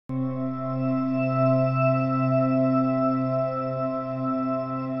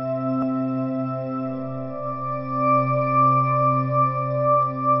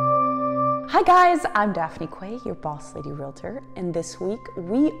Hi guys, I'm Daphne Quay, your boss lady realtor, and this week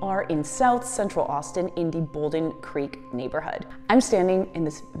we are in South Central Austin in the Bouldin Creek neighborhood. I'm standing in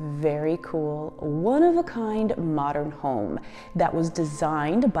this very cool, one-of-a-kind modern home that was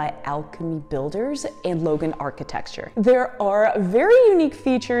designed by Alchemy builders and Logan architecture. There are very unique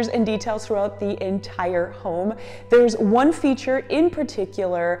features and details throughout the entire home. There's one feature in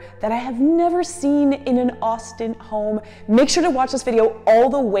particular that I have never seen in an Austin home. Make sure to watch this video all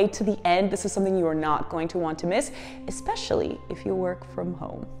the way to the end. This is something you are not going to want to miss, especially if you work from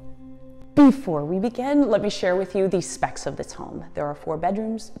home. Before we begin, let me share with you the specs of this home. There are 4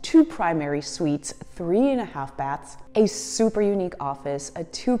 bedrooms, 2 primary suites, 3.5 baths, a super unique office, a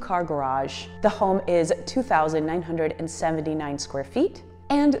 2-car garage. The home is 2,979 square feet.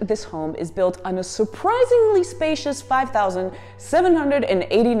 And this home is built on a surprisingly spacious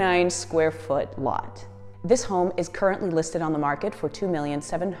 5,789 square foot lot. This home is currently listed on the market for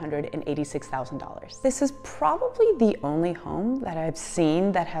 $2,786,000. This is probably the only home that I've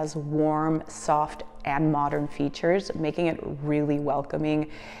seen that has warm, soft, and modern features, making it really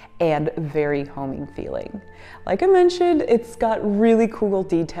welcoming and very homing feeling. Like I mentioned, it's got really cool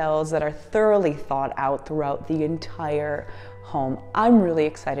details that are thoroughly thought out throughout the entire home. I'm really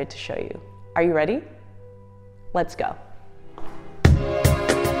excited to show you. Are you ready? Let's go.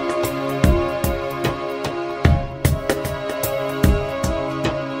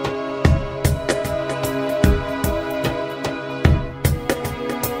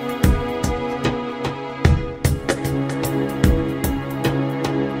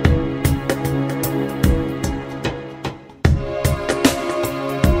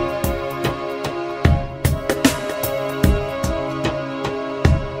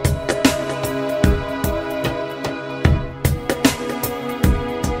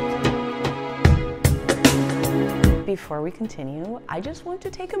 Before we continue, I just want to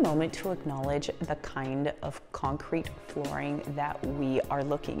take a moment to acknowledge the kind of concrete flooring that we are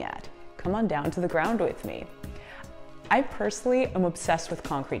looking at. Come on down to the ground with me. I personally am obsessed with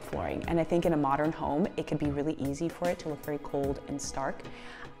concrete flooring, and I think in a modern home, it can be really easy for it to look very cold and stark.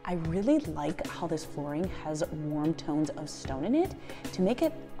 I really like how this flooring has warm tones of stone in it to make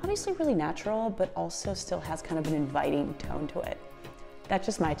it obviously really natural, but also still has kind of an inviting tone to it. That's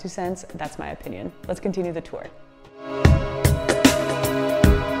just my 2 cents, that's my opinion. Let's continue the tour.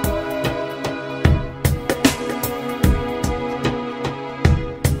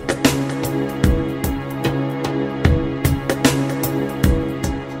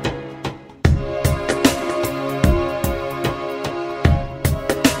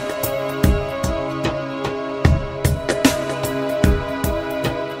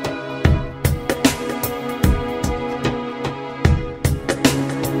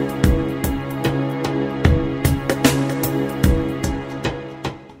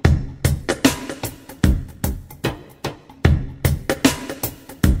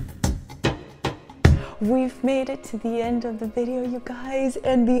 We've made it to the end of the video, you guys,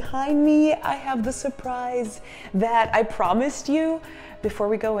 and behind me I have the surprise that I promised you. Before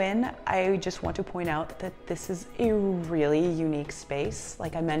we go in, I just want to point out that this is a really unique space.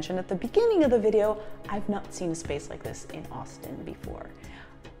 Like I mentioned at the beginning of the video, I've not seen a space like this in Austin before.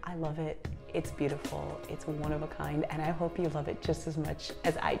 I love it, it's beautiful, it's one of a kind, and I hope you love it just as much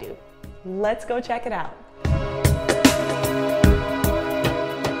as I do. Let's go check it out.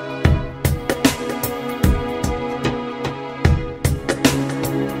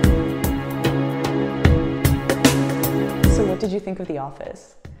 What did you think of the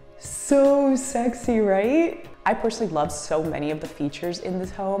office? So sexy, right? I personally love so many of the features in this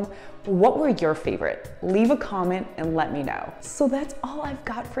home. What were your favorite? Leave a comment and let me know. So that's all I've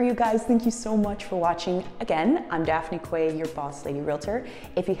got for you guys. Thank you so much for watching. Again, I'm Daphne Quay, your boss lady realtor.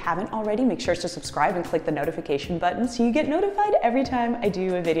 If you haven't already, make sure to subscribe and click the notification button so you get notified every time I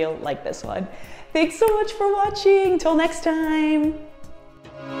do a video like this one. Thanks so much for watching. Till next time.